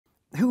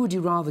Who would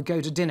you rather go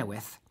to dinner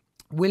with,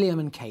 William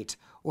and Kate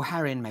or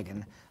Harry and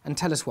Meghan? And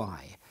tell us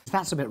why.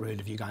 That's a bit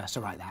rude of you guys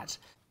to write that.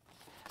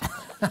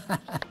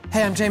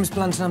 Hey, I'm James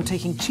Blunt and I'm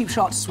taking cheap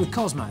shots with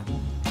Cosmo.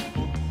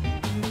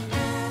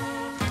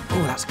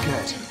 Oh, that's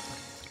good.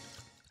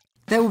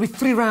 There will be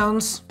 3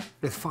 rounds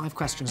with 5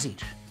 questions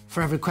each.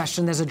 For every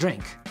question, there's a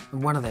drink,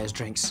 and one of those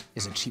drinks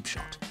is a cheap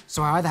shot.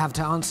 So I either have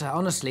to answer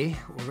honestly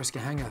or risk a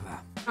hangover.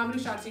 How many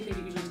shots do you think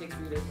it usually takes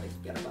for you to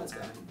get a buzz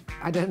going?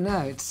 I don't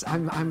know.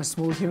 I'm a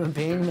small human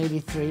being, maybe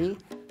 3.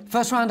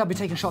 First round, I'll be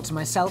taking shots of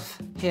myself.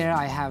 Here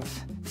I have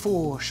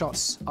 4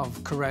 shots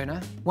of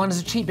Corona. One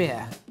is a cheap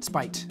beer,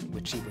 spiked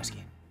with cheap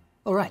whiskey.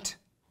 All right,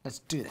 let's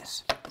do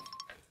this.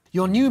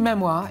 Your new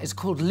memoir is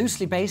called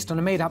Loosely Based on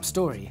a Made-Up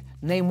Story.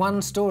 Name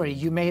one story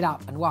you made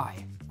up and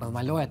why. Well,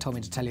 my lawyer told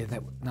me to tell you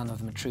that none of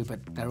them are true, but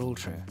they're all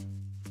true.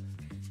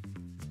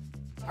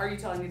 Are you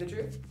telling me the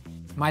truth?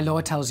 My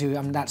lawyer tells you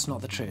that's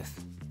not the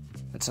truth.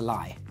 It's a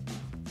lie,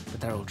 but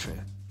they're all true.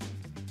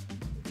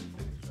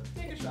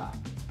 Take a shot.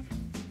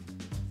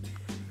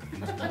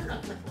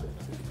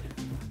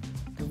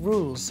 The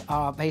rules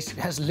are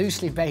basically as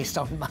loosely based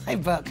on my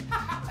book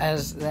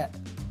as that.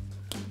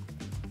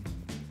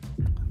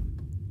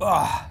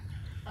 Oh,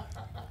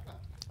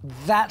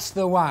 that's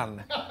the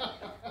one.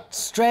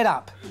 Straight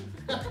up.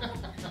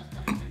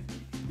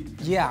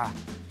 Yeah,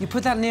 you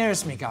put that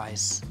nearest me,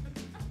 guys.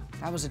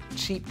 That was a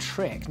cheap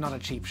trick, not a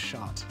cheap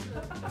shot.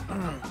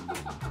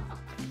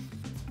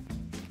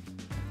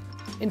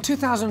 In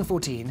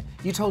 2014,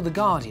 you told The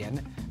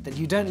Guardian that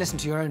you don't listen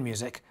to your own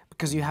music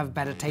because you have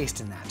better taste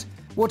in that.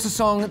 What's a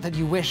song that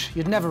you wish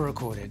you'd never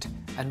recorded,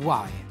 and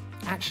why?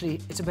 Actually,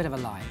 it's a bit of a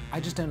lie. I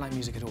just don't like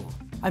music at all.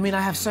 I mean,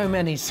 I have so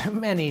many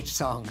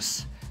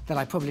songs that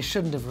I probably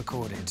shouldn't have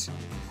recorded.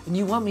 And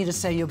you want me to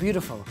say you're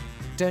beautiful,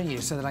 don't you?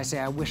 So that I say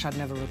I wish I'd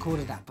never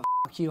recorded that, but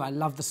f*** you, I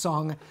love the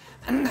song,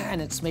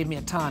 and it's made me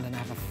a ton, and I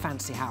have a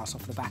fancy house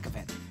off the back of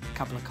it. A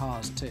couple of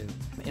cars, too.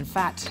 In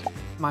fact,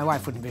 my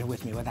wife wouldn't be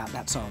with me without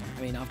that song.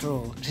 I mean, after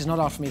all, she's not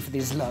after me for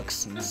these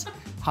looks and this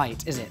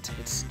height, is it?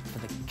 It's for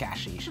the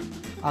gashish.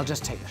 I'll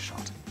just take the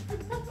shot.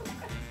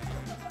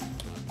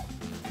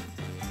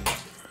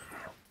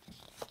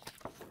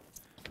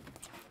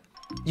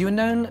 You were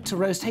known to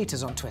roast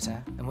haters on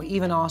Twitter and were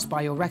even asked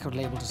by your record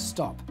label to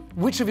stop.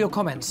 Which of your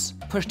comments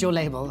pushed your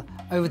label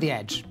over the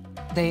edge?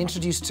 They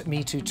introduced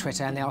me to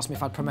Twitter and they asked me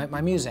if I'd promote my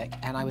music,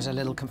 and I was a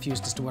little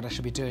confused as to what I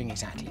should be doing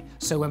exactly.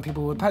 So when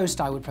people would post,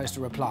 I would post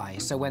a reply.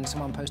 So when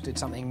someone posted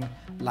something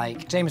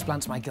like, James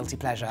Blunt's my guilty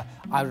pleasure,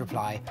 I would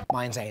reply,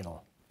 mine's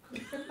anal.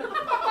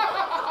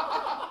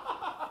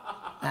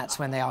 That's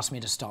when they asked me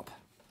to stop.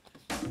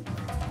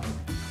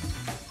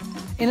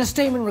 In a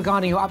statement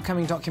regarding your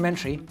upcoming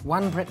documentary,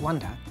 One Brit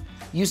Wonder,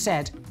 you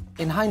said,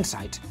 in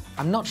hindsight,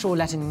 I'm not sure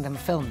letting them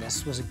film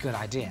this was a good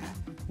idea.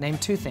 Name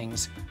 2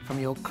 things from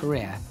your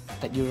career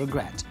that you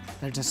regret.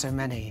 There are just so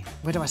many.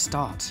 Where do I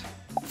start?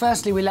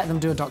 Firstly, we let them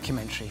do a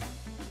documentary.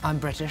 I'm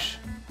British.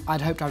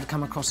 I'd hoped I would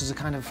come across as a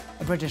kind of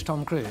a British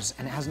Tom Cruise,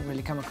 and it hasn't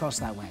really come across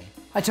that way.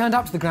 I turned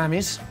up to the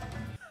Grammys,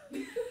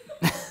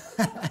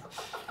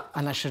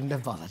 and I shouldn't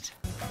have bothered.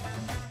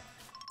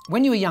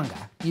 When you were younger,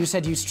 you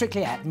said you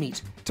strictly ate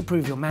meat to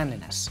prove your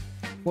manliness.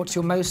 What's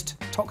your most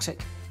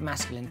toxic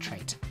masculine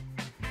trait?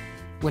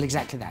 Well,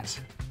 exactly that.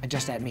 I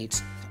just ate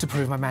meat to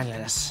prove my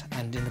manliness,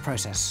 and in the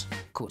process,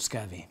 caught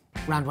scurvy.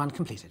 Round 1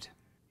 completed.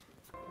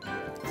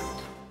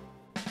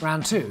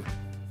 Round 2,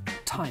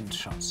 timed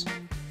shots.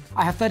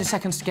 I have 30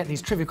 seconds to get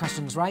these trivia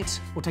questions right,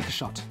 or take a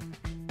shot.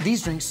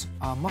 These drinks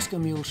are Moscow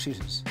Mule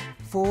shooters.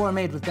 4 are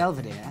made with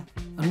Belvedere,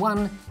 and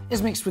 1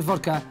 is mixed with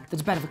vodka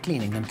that's better for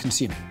cleaning than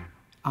consuming.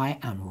 I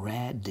am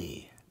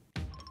ready.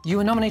 You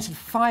were nominated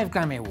for 5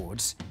 Grammy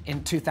Awards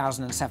in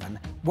 2007.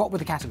 What were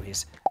the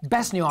categories?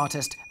 Best New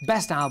Artist,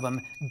 Best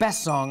Album,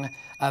 Best Song,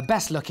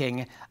 Best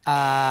Looking,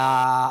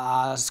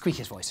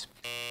 Squeakiest Voice.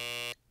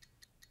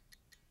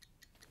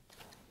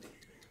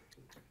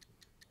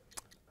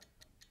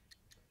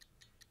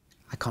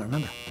 I can't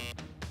remember.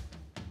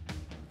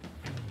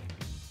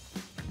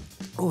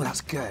 Oh,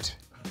 that's good.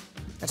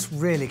 That's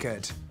really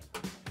good.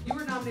 You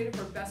were nominated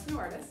for Best New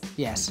Artist.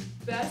 Yes.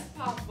 Best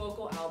Pop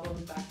Vocal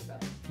Album Back to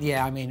Back.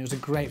 Yeah, I mean, it was a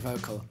great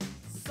vocal.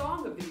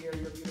 Song of the Year,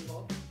 You're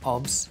Beautiful.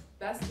 Obs.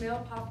 Best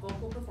Male Pop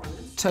Vocal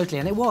Performance. Totally,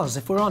 and it was.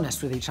 If we're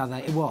honest with each other,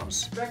 it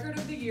was. Record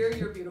of the Year,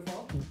 You're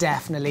Beautiful.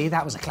 Definitely,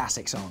 that was a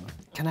classic song.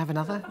 Can I have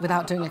another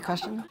without doing a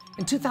question?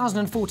 In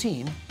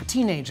 2014, a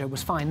teenager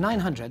was fined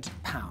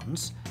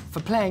 £900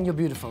 for playing You're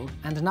Beautiful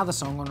and another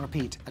song on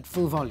repeat at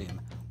full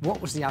volume. What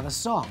was the other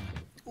song?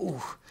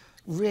 Ooh,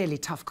 really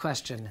tough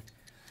question.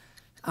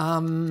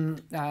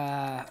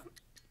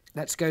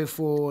 Let's go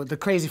for the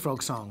Crazy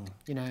Frog song.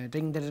 You know,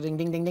 ding, ding, ding,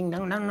 ding, ding, ding,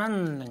 ding,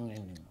 ding, ding,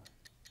 ding.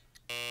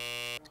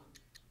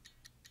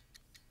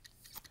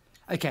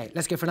 Okay,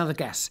 let's go for another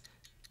guess.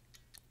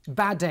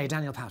 Bad Day,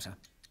 Daniel Powter.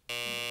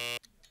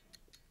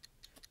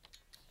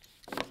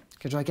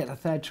 Could I get a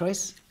third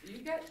choice?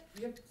 You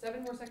have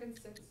 7 more seconds,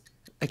 6.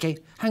 Okay,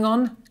 hang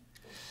on.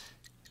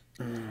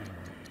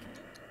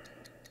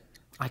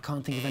 I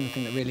can't think of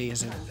anything that really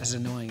is as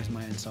annoying as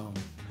my own song.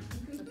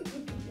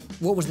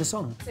 What was the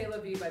song? C'est la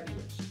vie by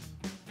Bewitched.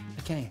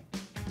 Okay.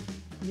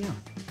 Yeah.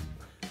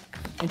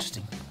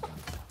 Interesting.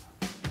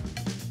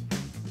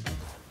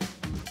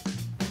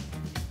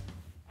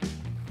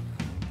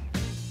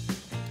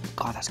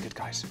 God, that's good,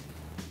 guys.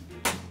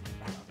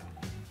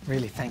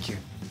 Really, thank you.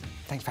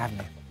 Thanks for having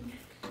me.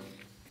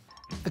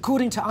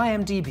 According to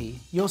IMDb,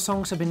 your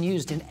songs have been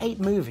used in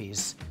 8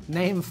 movies.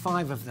 Name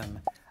 5 of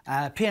them.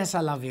 P.S. I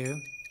Love You,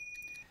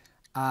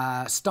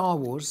 Star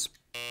Wars,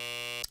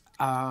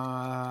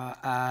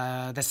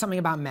 There's Something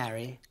About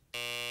Mary,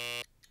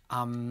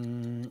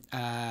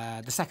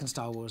 the second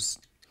Star Wars,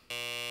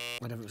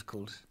 whatever it was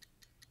called.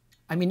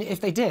 I mean, if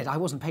they did, I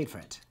wasn't paid for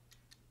it.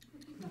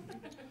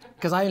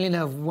 Because I only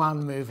know of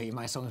 1 movie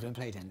my song has been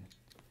played in,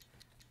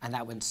 and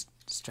that went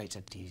straight to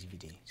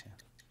DVD. So.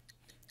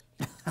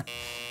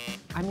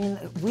 I mean,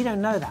 we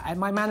don't know that.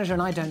 My manager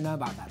and I don't know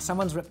about that.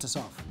 Someone's ripped us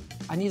off.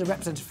 I need a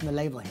representative from the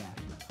label here.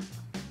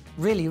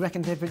 Really, you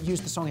reckon they've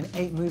used the song in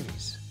 8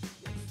 movies?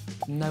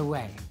 No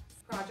way.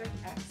 Project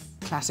X.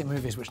 Classic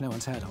movies which no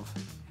one's heard of.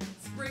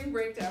 Spring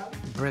Breakdown.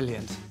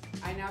 Brilliant.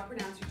 I Now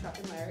Pronounce You Chuck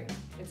and Larry.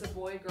 It's a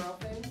boy-girl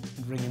thing.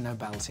 Ringing no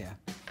bells here.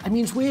 I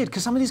mean, it's weird,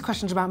 because some of these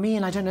questions about me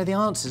and I don't know the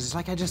answers. It's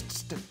like I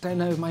just don't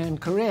know my own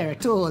career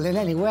at all, in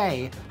any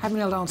way. I haven't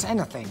been able to answer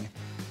anything.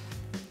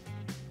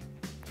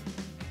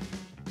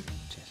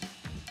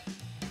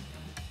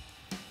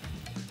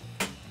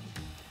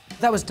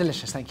 That was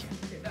delicious, thank you.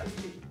 Okay, that was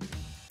cheap.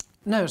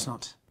 No, it's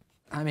not.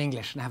 I'm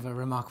English and have a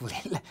remarkably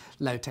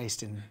low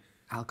taste in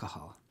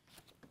alcohol.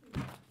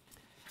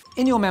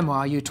 In your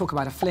memoir, you talk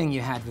about a fling you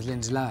had with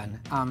Lindsay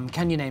Lohan.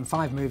 Can you name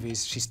 5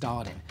 movies she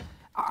starred in?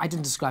 I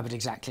didn't describe it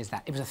exactly as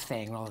that. It was a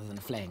thing rather than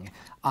a fling.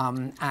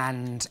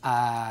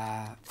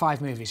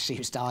 5 movies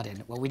she starred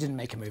in. Well, we didn't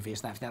make a movie,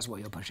 so that's what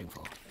you're pushing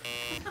for.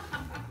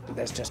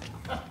 That's just...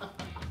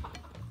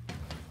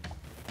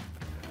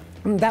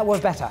 That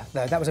was better,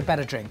 though. That was a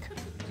better drink.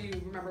 Do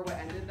you remember what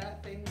ended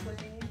that thing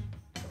playing?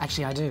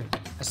 Actually, I do.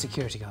 A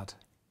security guard.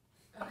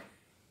 Okay.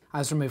 I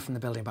was removed from the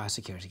building by a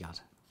security guard.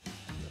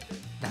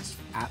 That's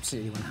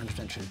absolutely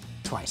 100% true.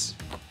 Twice.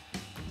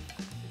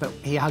 But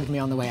he hugged me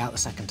on the way out the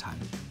second time.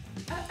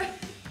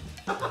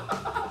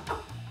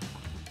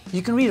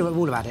 You can read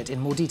all about it in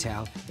more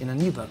detail in a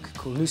new book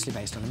called Loosely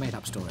Based on a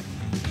Made-Up Story.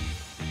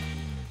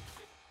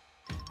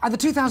 At the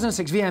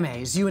 2006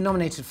 VMAs, you were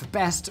nominated for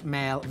Best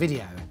Male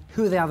Video.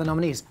 Who are the other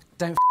nominees?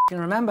 Don't f***ing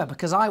remember,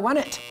 because I won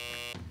it.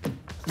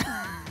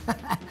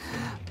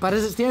 But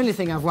as it's the only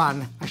thing I've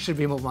won, I should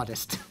be more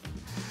modest.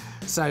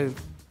 So,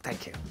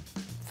 thank you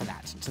for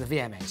that, to the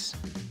VMAs.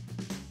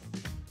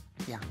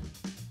 Yeah.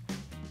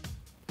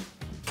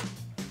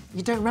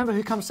 You don't remember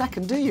who comes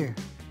second, do you?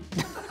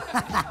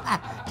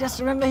 Just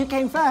remember who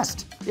came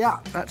first. Yeah,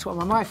 that's what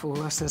my wife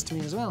always says to me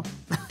as well.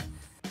 Would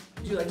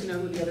you like to know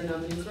who the other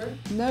nominees were?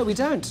 No, we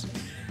don't.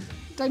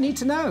 Don't need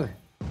to know.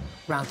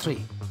 Round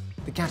 3.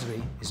 The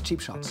category is cheap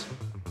shots.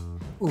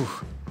 Ooh,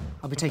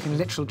 I'll be taking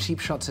literal cheap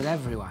shots at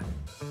everyone.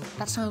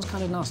 That sounds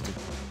kind of nasty.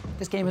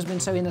 This game has been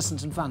so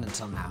innocent and fun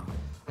until now,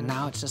 and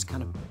now it's just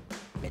kind of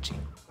bitchy.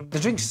 The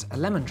drinks are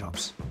lemon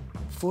drops.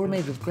 4 are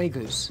made with Grey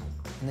Goose,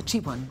 and the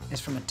cheap one is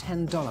from a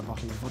 $10 bottle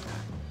of vodka.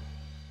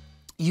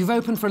 You've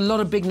opened for a lot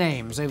of big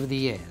names over the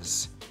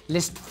years.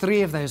 List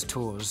 3 of those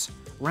tours,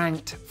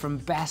 ranked from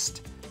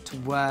best to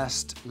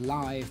worst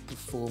live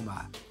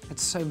performer.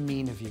 It's so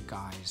mean of you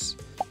guys.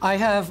 I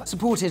have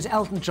supported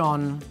Elton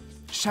John,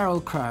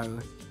 Sheryl Crow,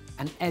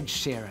 and Ed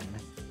Sheeran,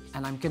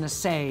 and I'm gonna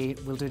say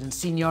we'll do it in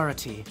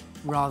seniority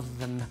rather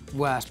than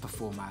worst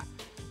performer.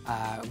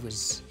 It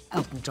was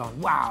Elton John.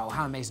 Wow,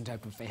 how amazing to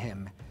open for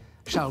him.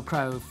 Sheryl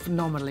Crow,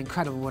 phenomenal,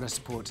 incredible, what a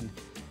support.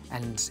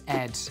 And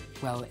Ed,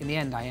 well, in the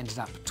end, I ended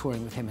up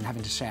touring with him and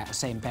having to share the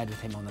same bed with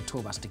him on the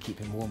tour bus to keep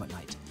him warm at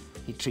night.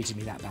 He treated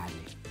me that badly.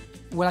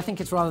 Well, I think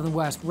it's rather than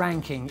worst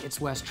ranking,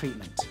 it's worst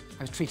treatment.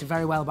 I was treated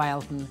very well by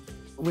Elton.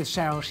 With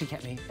Sheryl, she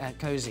kept me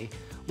cozy,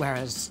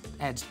 whereas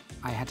Ed,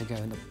 I had to go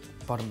in the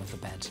bottom of the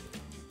bed.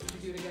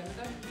 Would you do it again with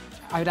them?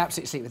 I would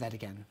absolutely sleep with Ed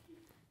again.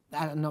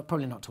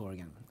 Probably not tour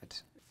again. But...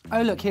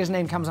 Oh, look, his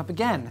name comes up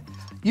again.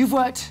 You've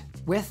worked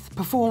with,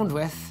 performed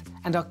with,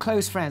 and are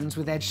close friends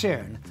with Ed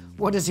Sheeran.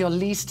 What is your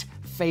least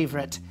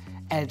favourite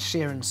Ed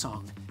Sheeran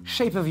song?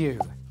 Shape of You.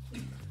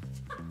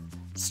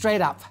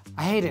 Straight up.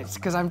 I hate it,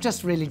 because I'm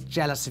just really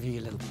jealous of you, you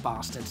little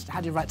bastard.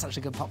 How do you write such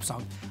a good pop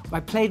song? I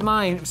played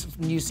my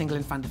new single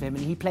in front of him,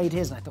 and he played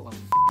his, and I thought, well,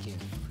 f*** you.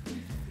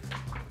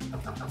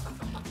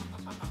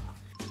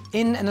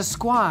 In an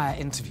Esquire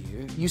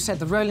interview, you said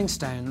the Rolling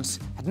Stones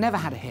had never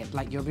had a hit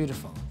like You're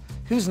Beautiful.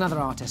 Who's another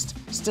artist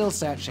still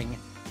searching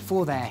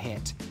for their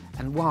hit,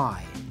 and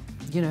why?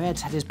 You know,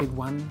 Ed's had his big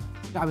one.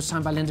 I was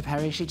signed by Linda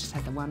Perry, she just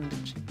had the one,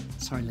 didn't she?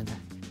 Sorry, Linda.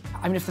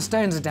 I mean, if the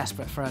Stones are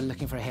desperate for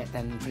looking for a hit,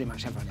 then pretty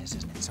much everyone is,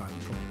 isn't it? Sorry,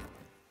 probably.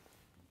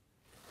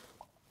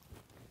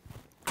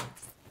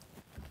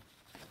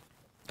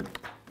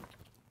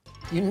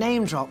 You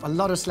name drop a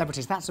lot of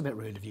celebrities. That's a bit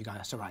rude of you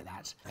guys to write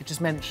that. I just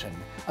mentioned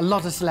a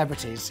lot of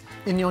celebrities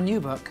in your new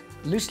book,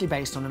 loosely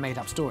based on a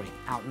made-up story,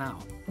 out now.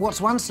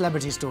 What's one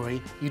celebrity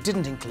story you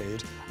didn't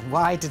include, and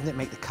why didn't it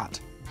make the cut?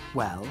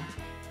 Well,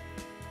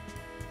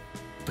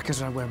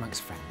 Because we're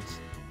amongst friends.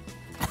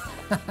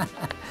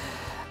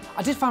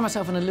 I did find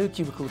myself in a loo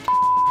cubicle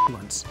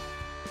once.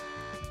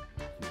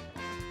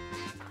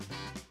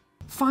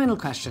 Final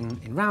question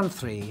in round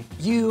 3.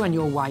 You and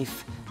your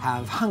wife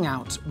have hung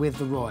out with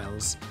the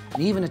royals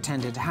and even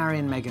attended Harry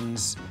and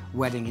Meghan's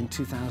wedding in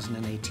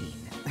 2018.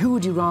 Who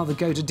would you rather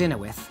go to dinner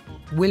with,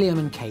 William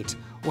and Kate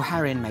or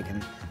Harry and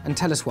Meghan? And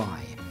tell us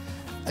why.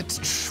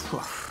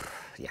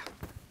 Yeah.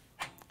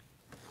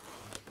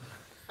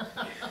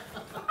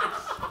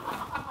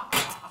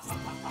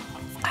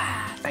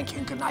 Thank you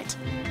and good night.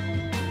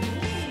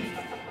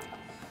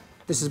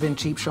 This has been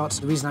Cheap Shots.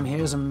 The reason I'm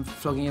here is I'm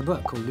flogging a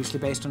book called Loosely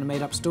Based on a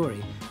Made-Up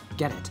Story.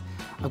 Get it?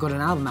 I've got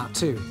an album out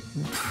too.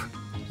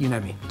 You know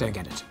me, don't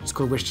get it. It's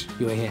called Wish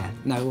You Were Here.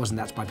 No, it wasn't.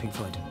 That's by Pink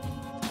Floyd.